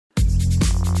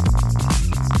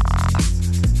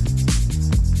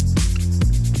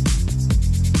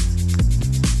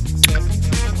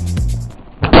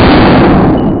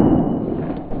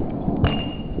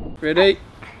Ready?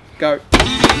 Go.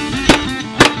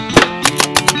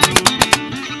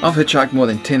 I've hitchhiked more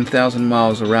than 10,000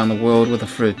 miles around the world with a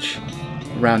fridge.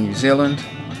 Around New Zealand,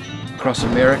 across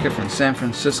America from San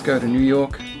Francisco to New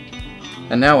York,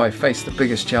 and now I face the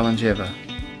biggest challenge ever.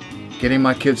 Getting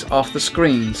my kids off the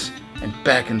screens and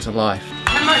back into life.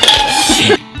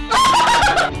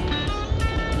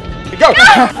 Go!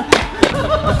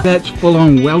 That's full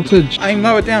on weltage. Aim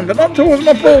lower down, but not towards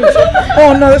my balls.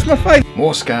 Oh no, that's my face.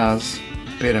 More scars,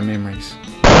 better memories.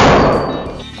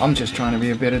 I'm just trying to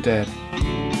be a better dad.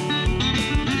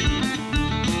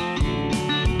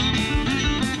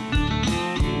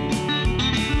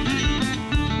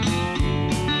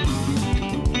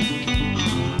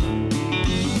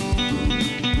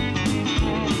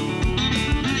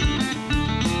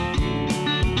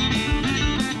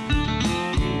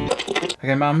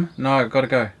 Okay, Mum. No, I've got to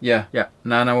go. Yeah.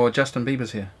 No, well, Justin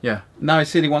Bieber's here. Yeah. No, he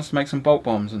said he wants to make some bolt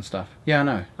bombs and stuff. Yeah, I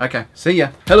know. Okay. See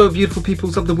ya. Hello, beautiful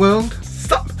peoples of the world.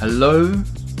 Stop. Hello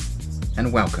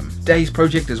and welcome. Today's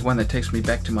project is one that takes me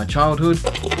back to my childhood.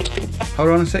 Hold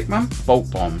on a sec, Mum. Bolt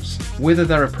bombs. Whether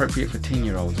they're appropriate for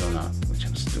 10-year-olds or not, which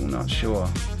I'm still not sure.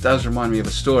 It does remind me of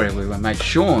a story where my mate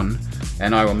Sean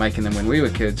and I were making them when we were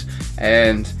kids,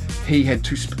 and he had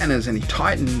two spanners and he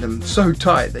tightened them so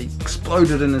tight they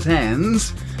exploded in his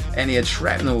hands, and he had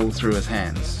shrapnel through his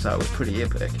hands, so it was pretty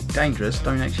epic. Dangerous,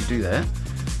 don't actually do that,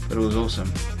 but it was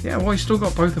awesome. Yeah, well, he's still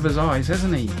got both of his eyes,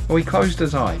 hasn't he? Well, he closed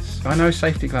his eyes. I know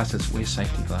safety glasses. Wear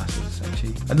safety glasses,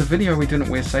 actually. In the video we didn't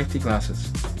wear safety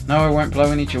glasses. No, I won't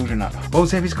blow any children up. Well,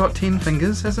 Zabby's got 10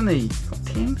 fingers, hasn't he? Got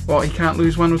 10? Well, he can't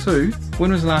lose 1 or 2.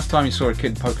 When was the last time you saw a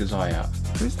kid poke his eye out?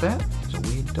 Who's that? There's a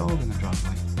weird dog in the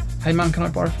driveway. Hey Mum, can I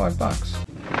borrow $5?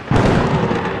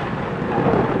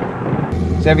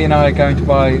 Zabby and I are going to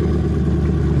buy the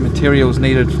materials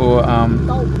needed for bolt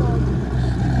bombs.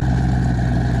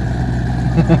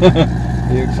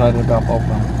 Are you excited about bolt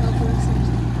bombs?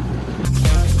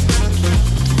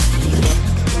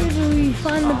 Where do we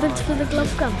find the bits for the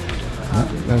glove gun?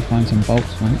 Oh, go find some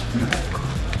bolts, mate.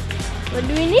 What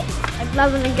do we need? A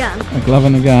glove and a gun. A glove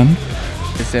and a gun.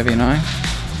 There's Zabby and I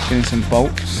getting some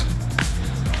bolts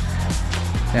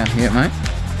down here, mate.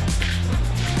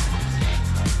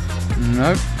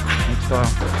 Nope. Next file.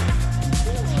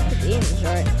 The ends,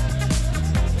 right?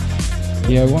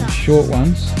 Yeah, I want short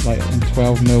ones, like in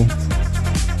 12 mil.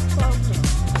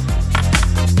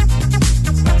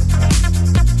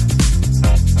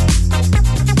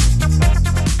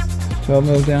 12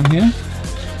 mil down here.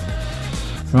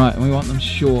 Right, and we want them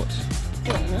short.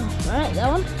 Right, that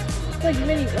one. Like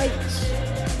mini weights.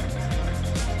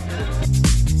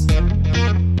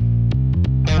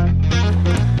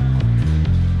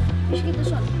 You should get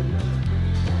this one.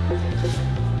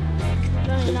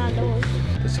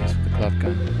 $99. This is for the glove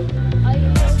gun.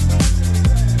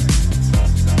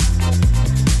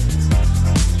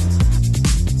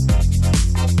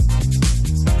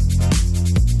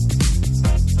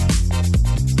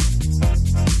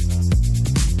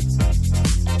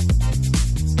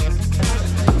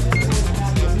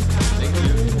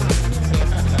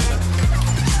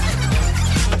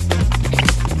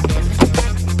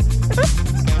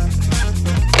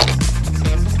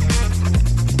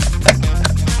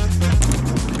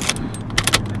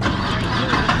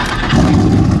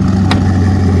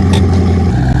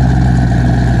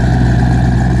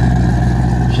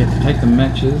 Take the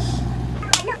matches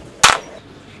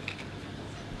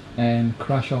and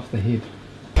crush off the head.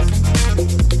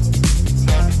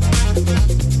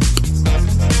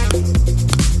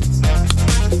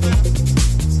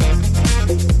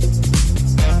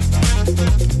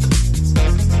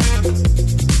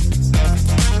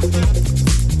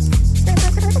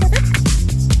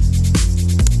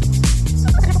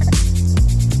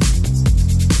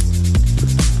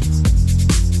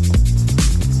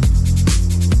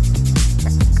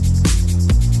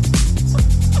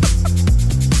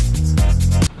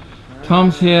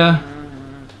 'Tom's here.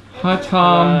 Hi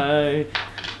Tom. Hello.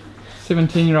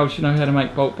 17-year-olds should know how to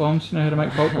make bolt bombs. You know how to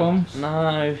make bolt bombs? No.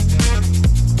 Okay,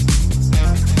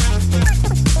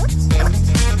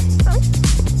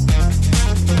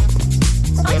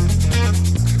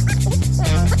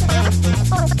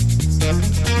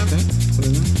 put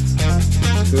it in.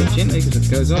 Do it gently because if it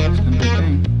goes off, it's going to be a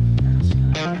bang.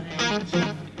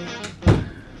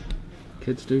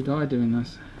 Kids do die doing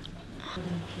this.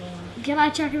 Can I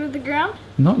chuck it at the ground?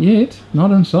 Not yet.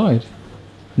 Not inside.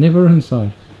 Never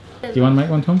inside. Do you want to make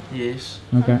one, Tom? Yes.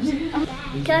 Okay.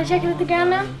 Can I chuck it at the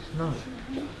ground now? No.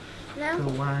 No?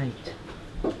 Wait.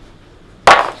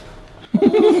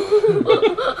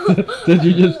 Did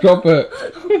you just drop it?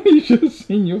 You should have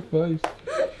seen your face.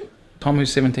 Tom,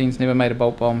 who's 17's never made a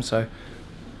bolt bomb, so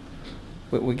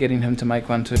we're getting him to make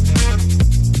one too.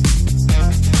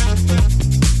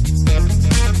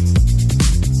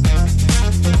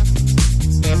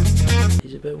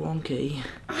 He's a bit wonky.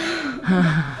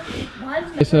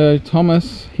 So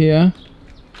Thomas here.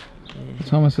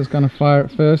 Thomas is going to fire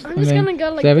it first. I'm just gonna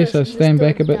go like Zavi, this so and just stand do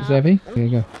back a it bit, down. Zavi. There you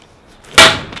go.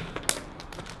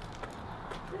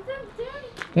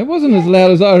 That wasn't as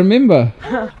loud as I remember.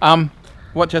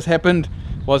 What just happened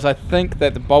was I think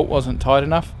that the bolt wasn't tight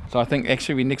enough, so I think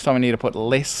actually next time we need to put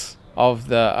less of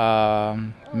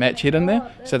the match head in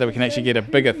there so that we can actually get a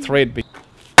bigger thread.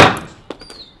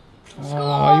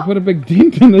 Oh, you put a big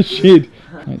dent in the shed.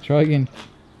 Right, try again.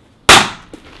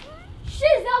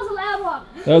 Shit, that was a loud one.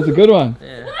 That was a good one.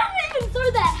 Yeah. I didn't even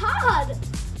throw that hard.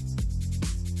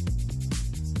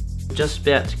 Just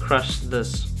about to crush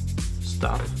this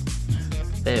stuff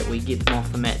that we get them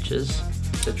off the matches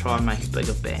to try and make a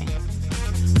bigger bang.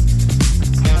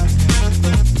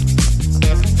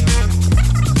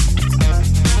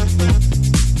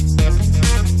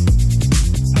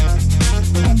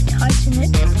 And tighten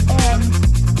it on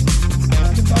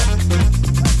the bolt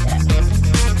like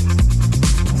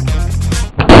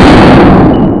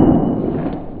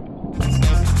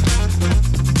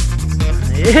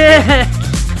Yeah!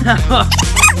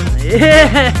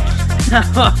 Yeah!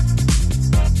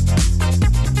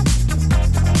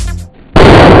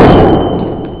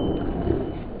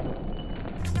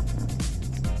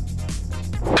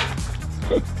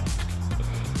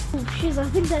 Oh, jeez, I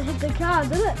think that hit the car,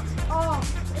 did it? Oh,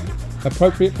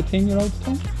 Appropriate for 10-year-olds,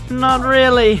 Tom? Not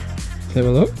really. Let's have a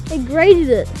look. it grated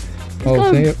it. It's Oh,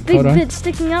 got see a it. big Hold on. bit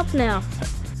sticking up now.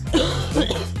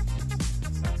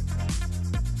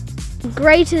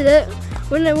 Grated it.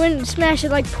 When it smashed, it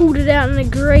like pulled it out and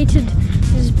it grated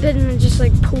this bit and it just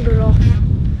like pulled it off.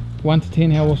 1 to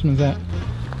 10, how awesome is that?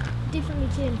 Definitely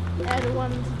 10. Out of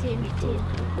 1 to 10, 10.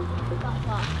 By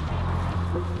far.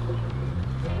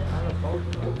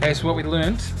 Okay, so what we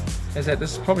learned is that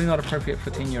this is probably not appropriate for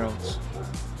 10-year-olds.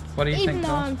 What do you Even think,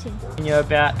 though Tom? I'm 10. When you're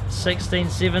about 16,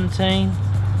 17,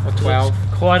 Or 12?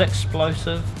 it's quite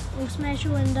explosive. We'll smash a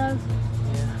window.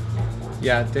 Yeah.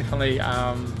 Yeah, definitely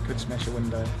could smash a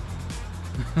window.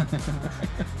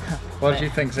 What did you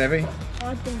think, Zavi?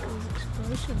 I think it was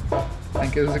explosive.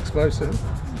 Think it was explosive?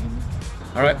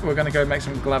 Alright, we're going to go make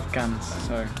some glove guns,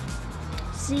 so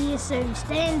See you soon.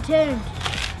 Stay tuned.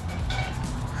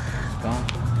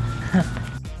 bye.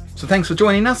 So thanks for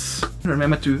joining us.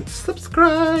 Remember to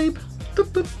subscribe.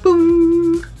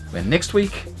 Boom. When next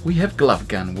week we have glove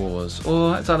gun wars,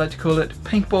 or as I like to call it,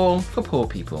 paintball for poor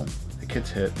people. The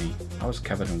kids hurt me. I was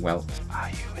covered in welts. Are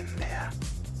you in there?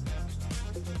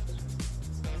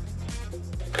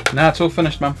 Nah, it's all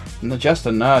finished, Mum. No,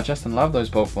 Justin loved those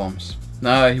bolt bombs.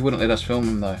 No, he wouldn't let us film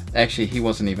him though. Actually, he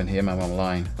wasn't even here, Mum, I'm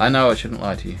lying. I know I shouldn't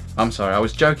lie to you. I'm sorry, I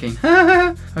was joking.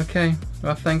 Okay,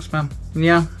 well thanks, Mum.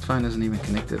 Yeah, phone isn't even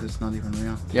connected, it's not even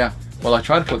real. Yeah, well I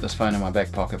tried to put this phone in my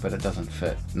back pocket, but it doesn't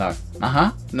fit. No.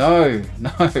 No.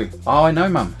 Oh, I know,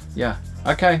 Mum. Yeah.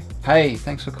 Okay. Hey,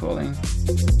 thanks for calling.